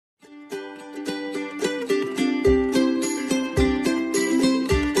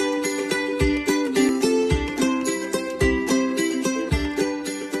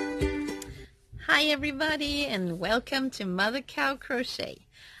everybody, and welcome to Mother Cow Crochet.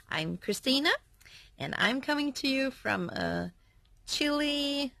 I'm Christina, and I'm coming to you from a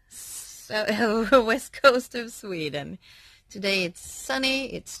chilly west coast of Sweden. Today it's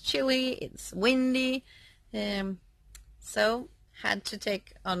sunny, it's chilly, it's windy, so had to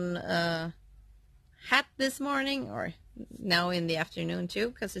take on a hat this morning, or now in the afternoon too,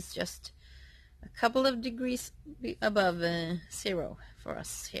 because it's just a couple of degrees above zero for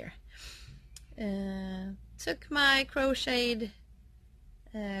us here. Took my crocheted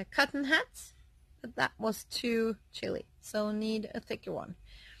cotton hat, but that was too chilly, so need a thicker one.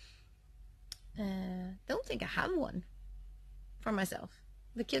 Don't think I have one for myself.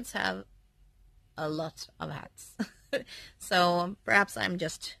 The kids have a lot of hats, so perhaps I'm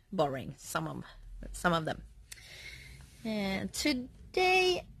just borrowing some of them. And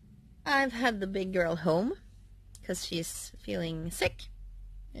today I've had the big girl home because she's feeling sick.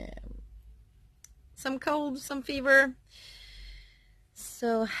 Some cold, some fever.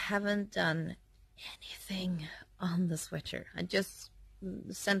 So haven't done anything on the sweater. I just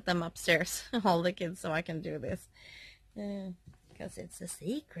sent them upstairs, all the kids, so I can do this. Because it's a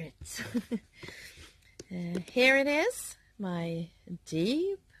secret. Here it is, my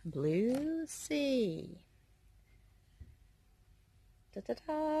deep blue sea.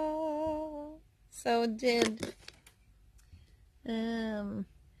 Da-da-da. So did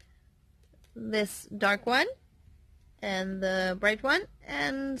this dark one and the bright one,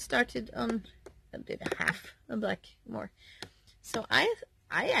 and started on, I did a black more. So I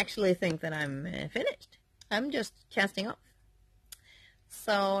actually think that I'm finished. I'm just casting off.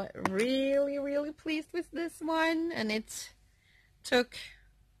 So really pleased with this one, and it's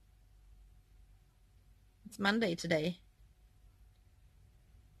Monday today.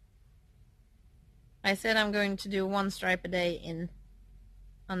 I said I'm going to do one stripe a day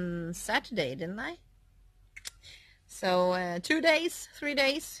on Saturday, didn't I? So 2 days, 3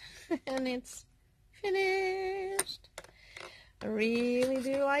 days, and it's finished. I really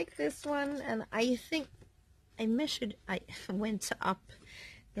do like this one, and I think I went up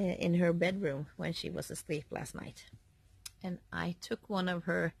in her bedroom when she was asleep last night, and I took one of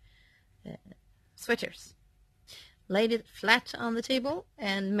her sweaters, laid it flat on the table,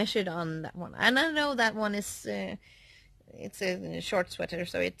 and measured on that one. And I know that one is it's a short sweater,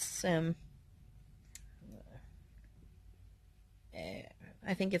 so it's I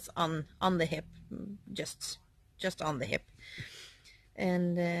think it's on the hip, just on the hip,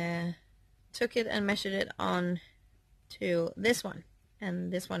 and took it and measured it on to this one,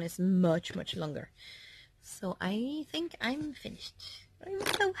 and this one is much longer. So I think I'm finished. I'm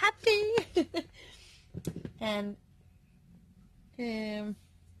so happy. And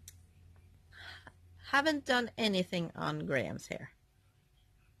haven't done anything on Graham's hair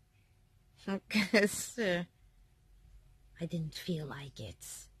because I didn't feel like it,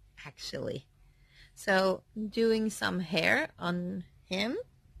 actually. So doing some hair on him,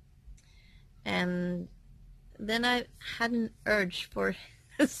 and then I had an urge for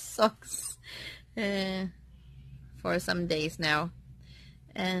socks for some days now,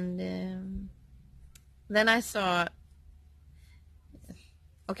 and then I saw,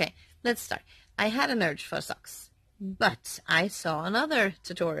 okay, let's start. I had an urge for socks, but I saw another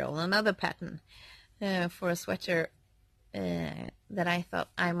tutorial, another pattern for a sweater that I thought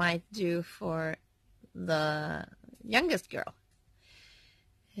I might do for the youngest girl.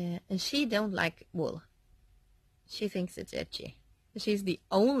 And she don't like wool. She thinks it's itchy. She's the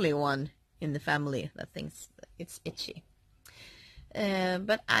only one in the family that thinks it's itchy.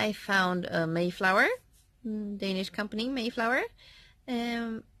 But I found a Mayflower, Danish company Mayflower.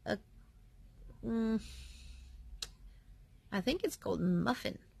 I think it's called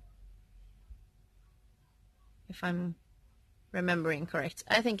Muffin, if I'm remembering correct.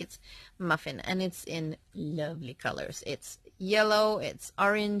 I think it's Muffin, and it's in lovely colors. It's yellow, it's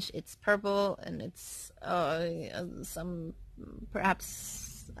orange, it's purple, and it's some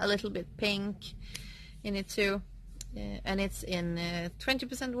perhaps a little bit pink in it too. And it's in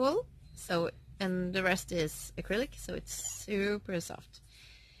 20% wool, so, and the rest is acrylic, so it's super soft.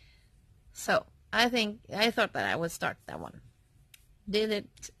 So I thought that I would start that one. Did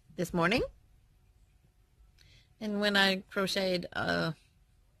it this morning, and when I crocheted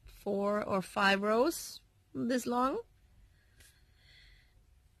 4 or 5 rows this long,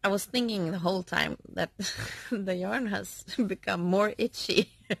 I was thinking the whole time that the yarn has become more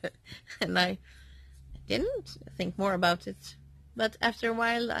itchy, and I didn't think more about it. But after a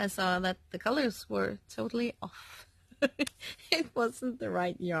while I saw that the colors were totally off. It wasn't the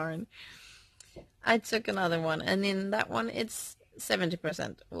right yarn. I took another one, and in that one it's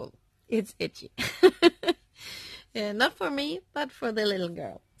 70% wool. it's itchy. Not for me, but for the little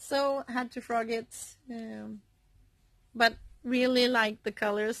girl. So I had to frog it, but really liked the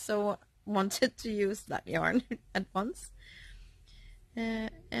colors, so wanted to use that yarn at once.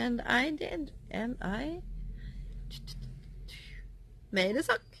 And I did, and I made a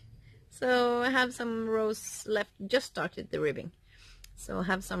sock. So I have some rows left, just started the ribbing, so I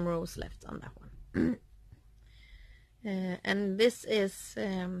have some rows left on that one. And this is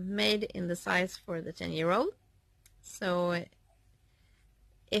made in the size for the 10-year-old, so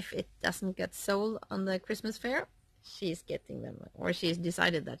if it doesn't get sold on the Christmas fair, she's getting them, or she's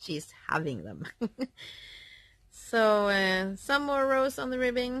decided that she's having them. So some more rows on the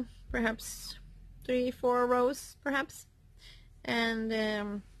ribbing, perhaps 3-4 rows perhaps, and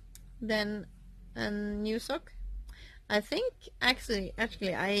then a new sock. I think actually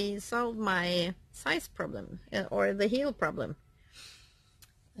I solved my size problem, or the heel problem,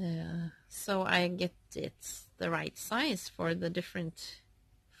 so I get it the right size for the different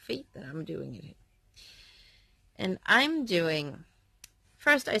feet that I'm doing it in. And I'm doing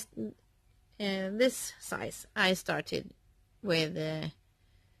first, this size I started with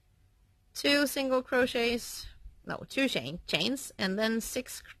 2 single crochets, no, 2 chains, and then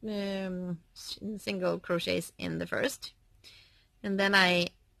 6 single crochets in the first, and then I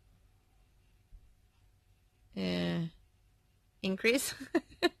increase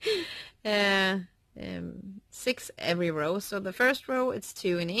 6 every row. So the first row it's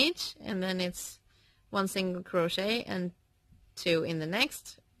 2 in each, and then it's 1 single crochet and 2 in the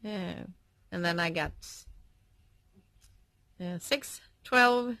next, and then I got 6,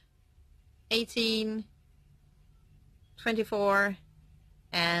 12, 18, 24,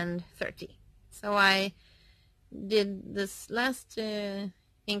 and 30. So I did this last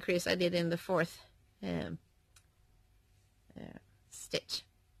increase I did in the 4th stitch.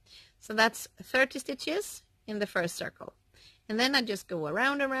 So that's 30 stitches in the first circle, and then I just go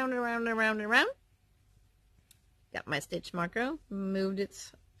around. Got my stitch marker, moved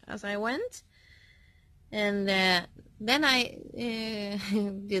it as I went, and then I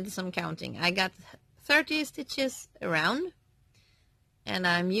did some counting. I got 30 stitches around, and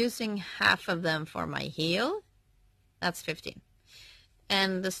I'm using half of them for my heel. That's 15,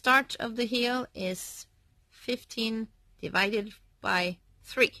 and the start of the heel is 15 divided by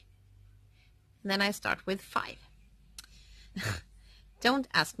 3, and then I start with 5. Don't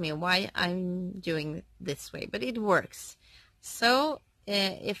ask me why I'm doing this way, but it works. So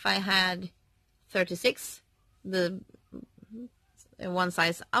if I had 36, the one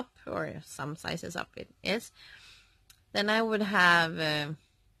size up, or some sizes up it is, then I would have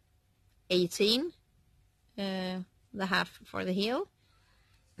 18, the half for the heel,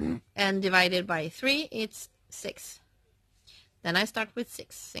 and divided by 3 it's 6. Then I start with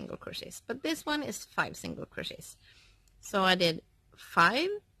 6 single crochets, but this one is 5 single crochets. So I did 5,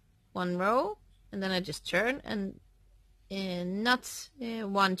 1 row, and then I just turn, and not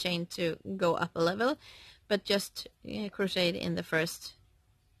 1 chain to go up a level, but just crocheted in the first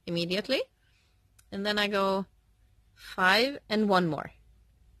immediately, and then I go 5 and 1 more,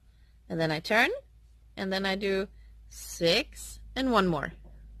 and then I turn, and then I do 6 and 1 more,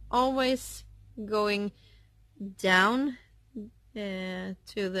 always going down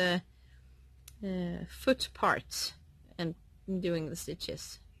to the foot part and doing the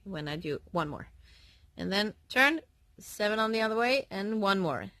stitches when I do 1 more, and then turn, 7 on the other way, and 1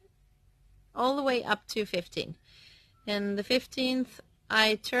 more, all the way up to 15. And the 15th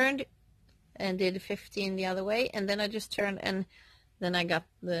I turned and did 15 the other way, and then I just turned, and then I got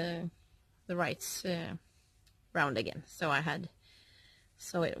the right round again. So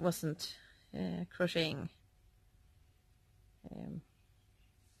it wasn't crocheting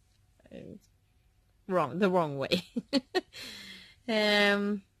the wrong way.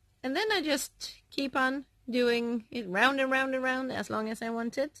 And then I just keep on doing it round and round and round as long as I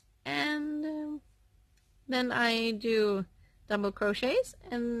want it, and then I do double crochets,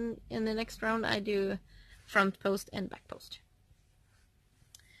 and in the next round I do front post and back post.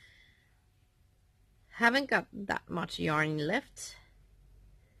 Haven't got that much yarn left,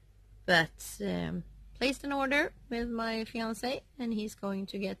 but placed an order with my fiance, and he's going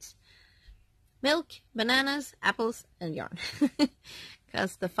to get milk, bananas, apples, and yarn,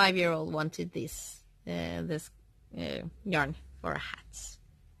 because the 5-year-old wanted this yarn for hats.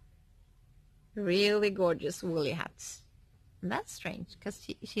 Really gorgeous woolly hats. And that's strange, because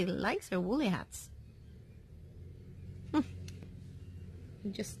she likes her woolly hats. I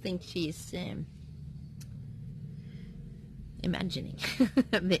just think she's imagining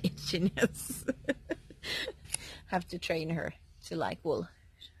the itchiness. Have to train her to like wool.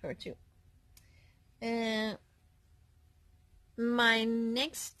 her too. My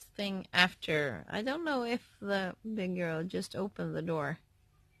next thing after, I don't know if the big girl just opened the door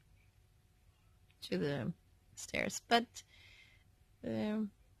to the stairs, but the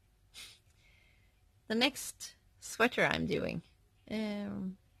next sweater I'm doing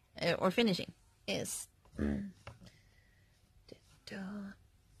or finishing is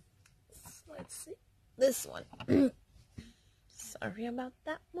let's see, this one. Sorry about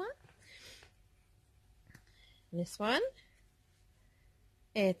that one. This one,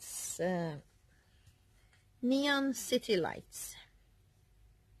 it's neon city lights,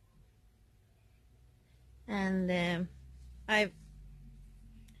 and I've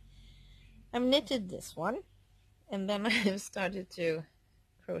knitted this one, and then I've started to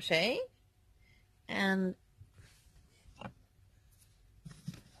crochet, and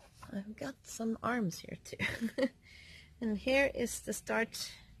I've got some arms here too. And here is the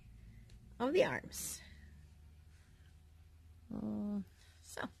start of the arms.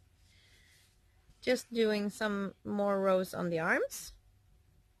 So just doing some more rows on the arms,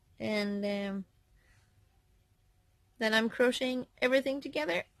 and then I'm crocheting everything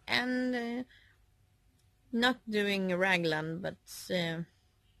together, and not doing a raglan, but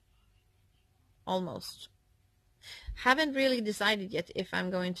almost. Haven't really decided yet if I'm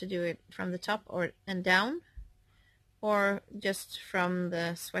going to do it from the top and down, or just from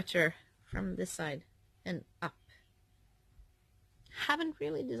the sweater from this side and up. Haven't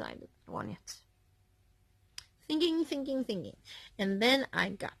really decided that one yet. Thinking. And then I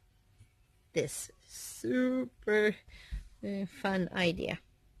got this super fun idea.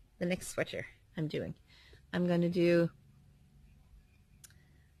 The next sweater I'm doing. I'm going to do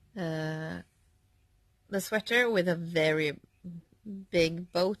the sweater with a very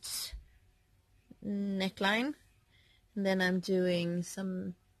big boat neckline. And then I'm doing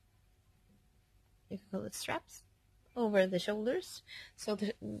some, you can call it straps, over the shoulders. So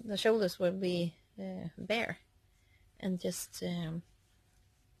the shoulders will be bare. And just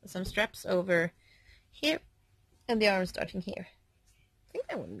some straps over here. And the arms starting here. I think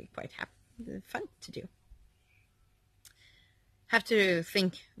that would be quite fun to do. Have to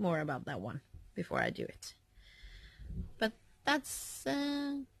think more about that one before I do it. But that's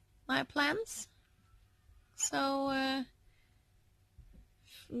my plans. So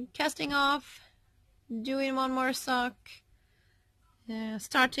casting off, doing one more sock,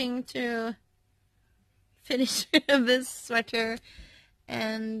 starting to finish this sweater,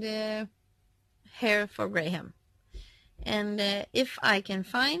 and hair for Graham. And if I can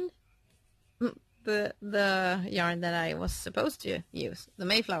find the yarn that I was supposed to use, the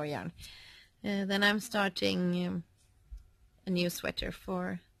Mayflower yarn, then I'm starting a new sweater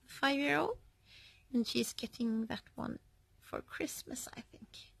for a 5-year-old, and she's getting that one for Christmas, I think.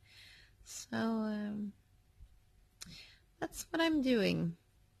 So that's what I'm doing.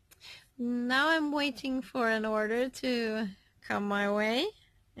 Now I'm waiting for an order to come my way.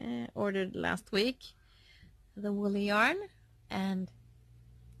 Ordered last week, the woolly yarn, and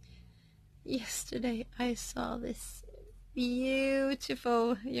yesterday I saw this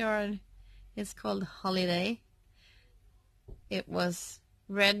beautiful yarn. It's called Holiday. It was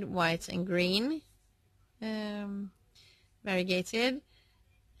red, white, and green, variegated,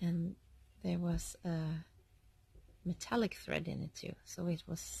 and there was a metallic thread in it too, so it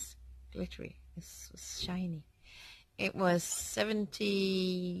was glittery. It was shiny. It was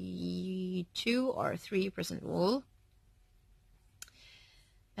 72 or 3% wool,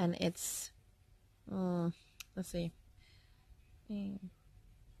 and it's let's see,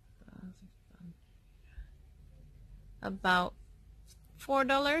 about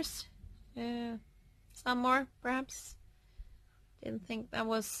 $4, some more perhaps. Didn't think that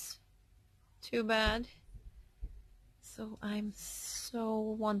was too bad, so I'm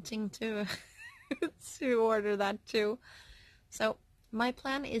so wanting to to order that too. So my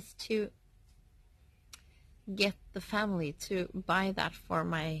plan is to get the family to buy that for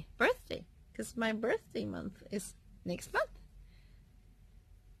my birthday, because my birthday month is next month.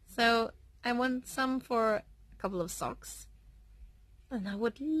 So I want some for a couple of socks, and I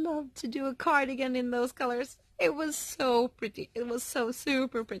would love to do a cardigan in those colors. It was so pretty. It was so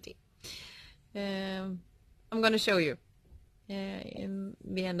super pretty. I'm going to show you in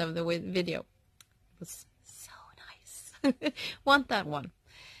the end of the video. It was so nice. Want that one.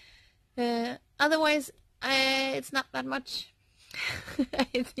 Otherwise, it's not that much.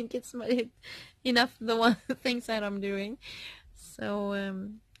 I think it's enough, the one things that I'm doing.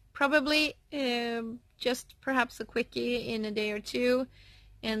 So probably just perhaps a quickie in a day or two,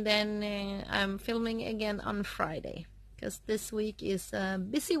 and then I'm filming again on Friday, because this week is a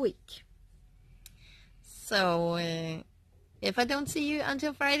busy week. So if I don't see you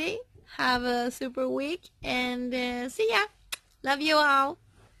until Friday, have a super week, and see ya. Love you all.